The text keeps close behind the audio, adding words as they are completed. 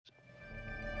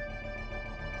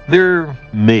There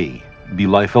may be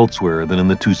life elsewhere than in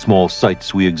the two small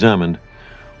sites we examined,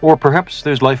 or perhaps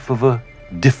there's life of a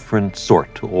different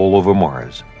sort all over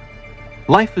Mars.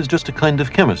 Life is just a kind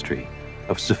of chemistry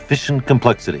of sufficient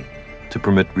complexity to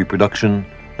permit reproduction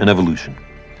and evolution.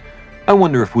 I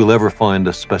wonder if we'll ever find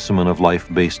a specimen of life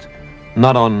based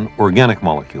not on organic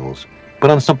molecules, but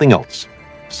on something else,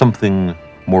 something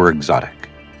more exotic.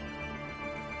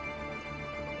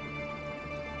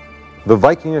 The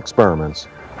Viking experiments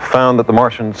found that the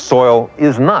Martian soil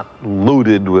is not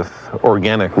loaded with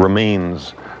organic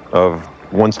remains of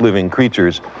once living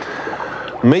creatures.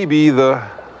 Maybe the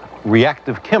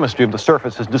reactive chemistry of the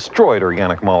surface has destroyed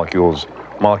organic molecules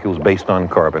based on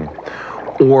carbon.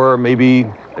 Or maybe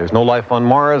there's no life on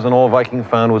Mars and all Viking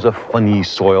found was a funny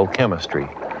soil chemistry.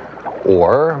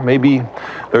 Or maybe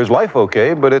there's life,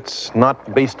 okay, but it's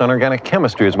not based on organic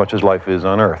chemistry as much as life is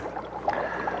on Earth.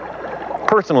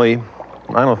 Personally,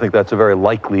 I don't think that's a very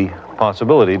likely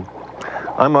possibility.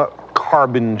 I'm a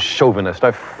carbon chauvinist.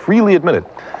 I freely admit it.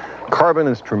 Carbon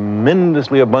is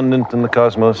tremendously abundant in the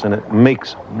cosmos, and it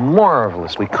makes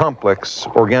marvelously complex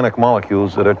organic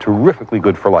molecules that are terrifically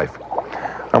good for life.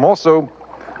 I'm also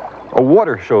a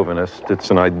water chauvinist.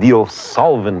 It's an ideal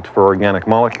solvent for organic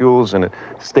molecules, and it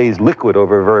stays liquid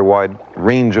over a very wide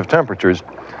range of temperatures.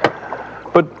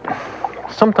 But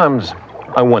sometimes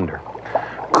I wonder,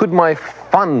 could my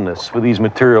fondness for these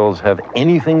materials have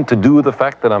anything to do with the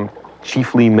fact that I'm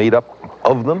chiefly made up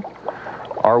of them?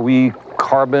 Are we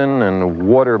carbon and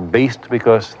water based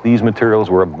because these materials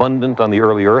were abundant on the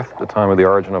early Earth at the time of the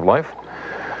origin of life?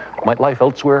 Might life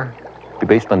elsewhere be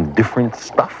based on different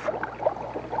stuff?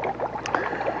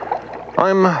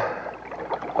 I'm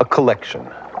a collection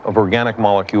of organic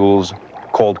molecules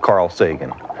called Carl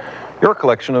Sagan. You're a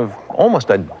collection of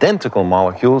almost identical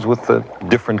molecules with a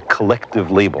different collective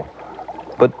label.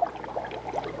 But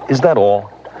is that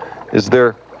all? Is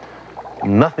there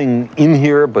nothing in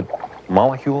here but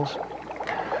molecules?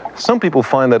 Some people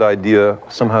find that idea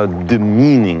somehow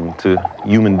demeaning to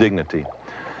human dignity.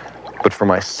 But for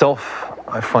myself,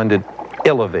 I find it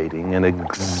elevating and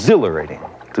exhilarating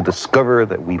to discover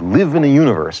that we live in a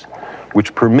universe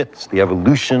which permits the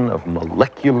evolution of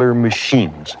molecular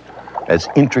machines as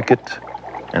intricate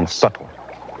and subtle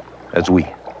as we.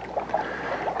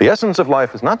 The essence of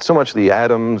life is not so much the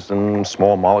atoms and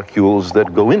small molecules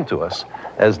that go into us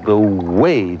as the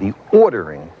way, the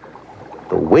ordering,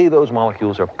 the way those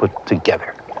molecules are put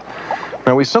together.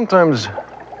 Now, we sometimes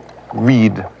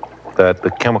read that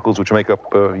the chemicals which make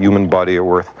up a human body are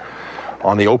worth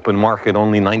on the open market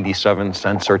only 97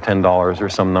 cents or $10 or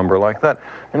some number like that.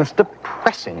 And it's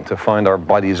depressing to find our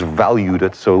bodies valued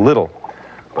at so little.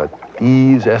 But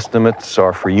these estimates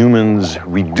are for humans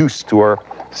reduced to our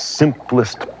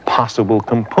simplest possible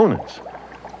components.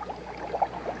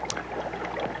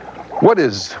 What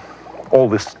is all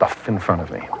this stuff in front of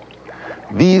me?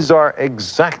 These are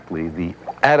exactly the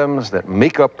atoms that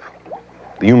make up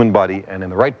the human body, and in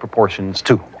the right proportions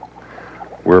too.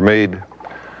 We're made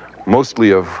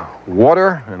mostly of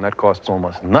water, and that costs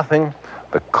almost nothing.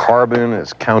 The carbon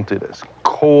is counted as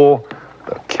coal,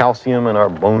 the calcium in our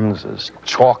bones is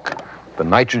chalk, the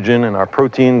nitrogen in our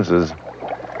proteins is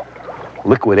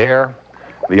liquid air,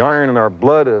 the iron in our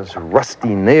blood is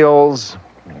rusty nails,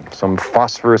 some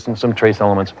phosphorus and some trace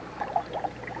elements.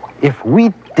 If we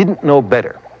didn't know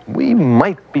better, we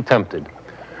might be tempted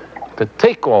to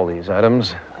take all these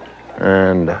atoms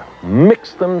and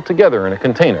mix them together in a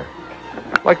container,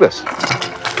 like this.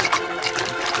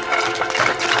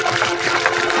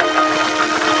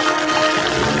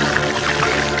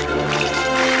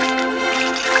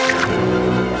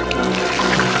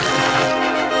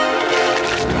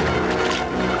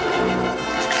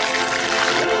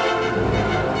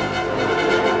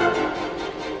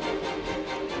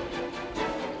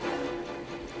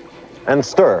 And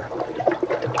stir.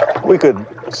 We could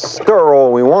stir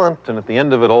all we want, and at the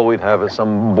end of it, all we'd have is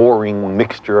some boring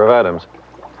mixture of atoms.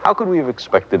 How could we have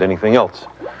expected anything else?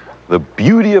 The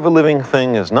beauty of a living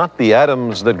thing is not the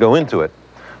atoms that go into it,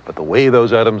 but the way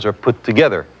those atoms are put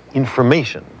together.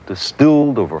 Information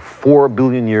distilled over 4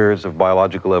 billion years of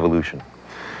biological evolution.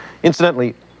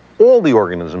 Incidentally, all the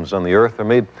organisms on the Earth are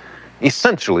made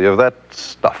essentially of that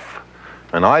stuff.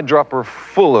 An eyedropper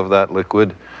full of that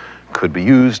liquid could be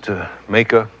used to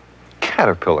make a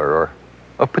caterpillar or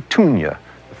a petunia,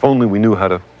 if only we knew how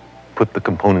to put the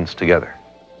components together.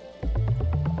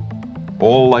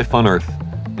 All life on Earth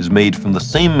is made from the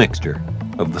same mixture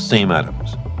of the same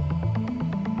atoms.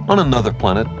 On another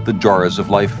planet, the jars of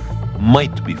life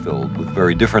might be filled with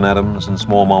very different atoms and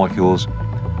small molecules,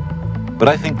 but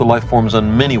I think the life forms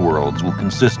on many worlds will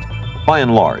consist, by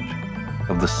and large,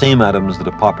 of the same atoms that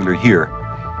are popular here,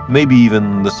 maybe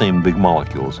even the same big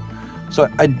molecules. So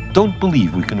I don't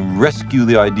believe we can rescue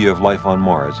the idea of life on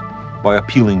Mars by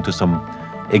appealing to some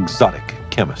exotic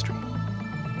chemistry.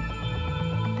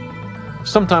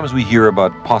 Sometimes we hear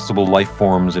about possible life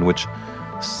forms in which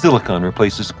silicon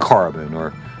replaces carbon,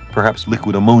 or perhaps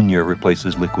liquid ammonia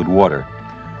replaces liquid water.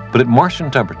 But at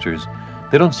Martian temperatures,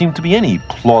 there don't seem to be any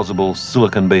plausible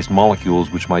silicon-based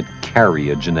molecules which might carry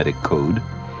a genetic code.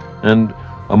 And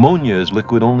ammonia is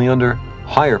liquid only under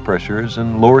higher pressures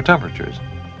and lower temperatures.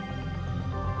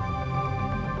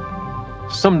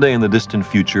 Someday in the distant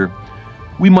future,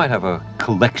 we might have a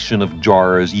collection of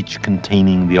jars, each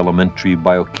containing the elementary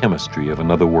biochemistry of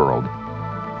another world.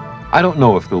 I don't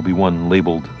know if there'll be one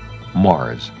labeled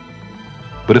Mars,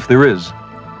 but if there is,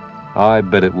 I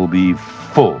bet it will be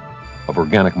full of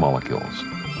organic molecules.